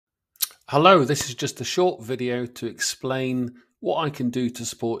Hello, this is just a short video to explain what I can do to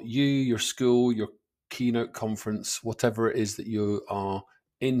support you, your school, your keynote conference, whatever it is that you are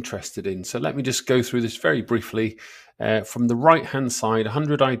interested in. So let me just go through this very briefly. From the right-hand side,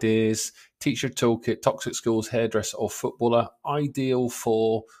 100 ideas, teacher toolkit, toxic schools, hairdresser or footballer, ideal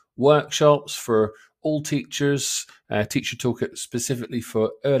for workshops for all teachers, teacher toolkit specifically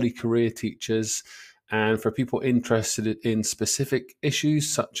for early career teachers, and for people interested in specific issues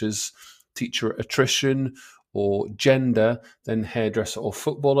such as teacher attrition or gender, then hairdresser or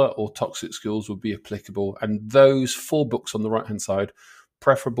footballer or toxic schools would be applicable. And those 4 books on the right hand side,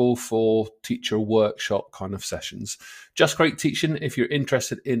 preferable for teacher workshop kind of sessions. Just Great Teaching if you're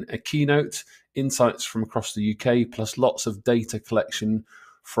interested in a keynote, insights from across the UK, plus lots of data collection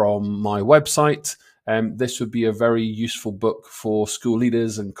from my website. This would be a very useful book for school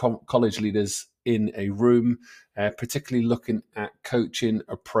leaders and college leaders in a room, particularly looking at coaching,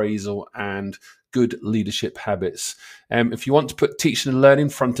 appraisal, and good leadership habits. If you want to put teaching and learning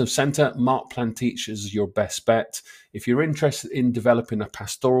front of center, Mark Plan Teach is your best bet. If you're interested in developing a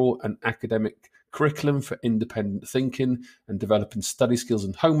pastoral and academic curriculum for independent thinking and developing study skills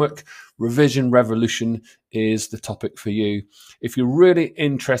and homework, Revision Revolution is the topic for you. If you're really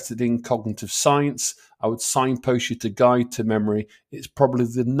interested in cognitive science, I would signpost you to Guide to Memory. It's probably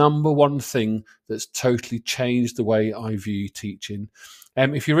the number one thing that's totally changed the way I view teaching.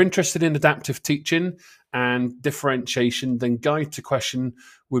 If you're interested in adaptive teaching and differentiation, then Guide to Question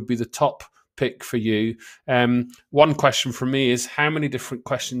would be the top pick for you. One question from me is, how many different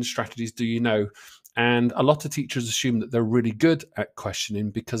question strategies do you know? And a lot of teachers assume that they're really good at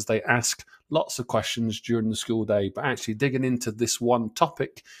questioning because they ask lots of questions during the school day. But actually digging into this one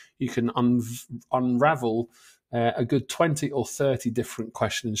topic, you can unravel a good 20 or 30 different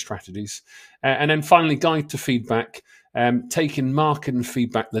questioning strategies. And then finally, Guide to Feedback, taking marking and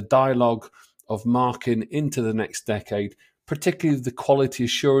feedback, the dialogue of marking into the next decade, particularly the quality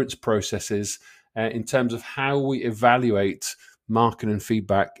assurance processes in terms of how we evaluate marking and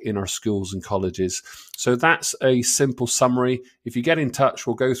feedback in our schools and colleges. So that's a simple summary. If you get in touch,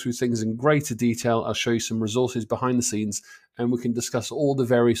 we'll go through things in greater detail. I'll show you some resources behind the scenes, and we can discuss all the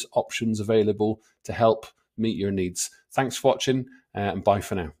various options available to help meet your needs. Thanks for watching, and bye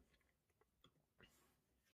for now.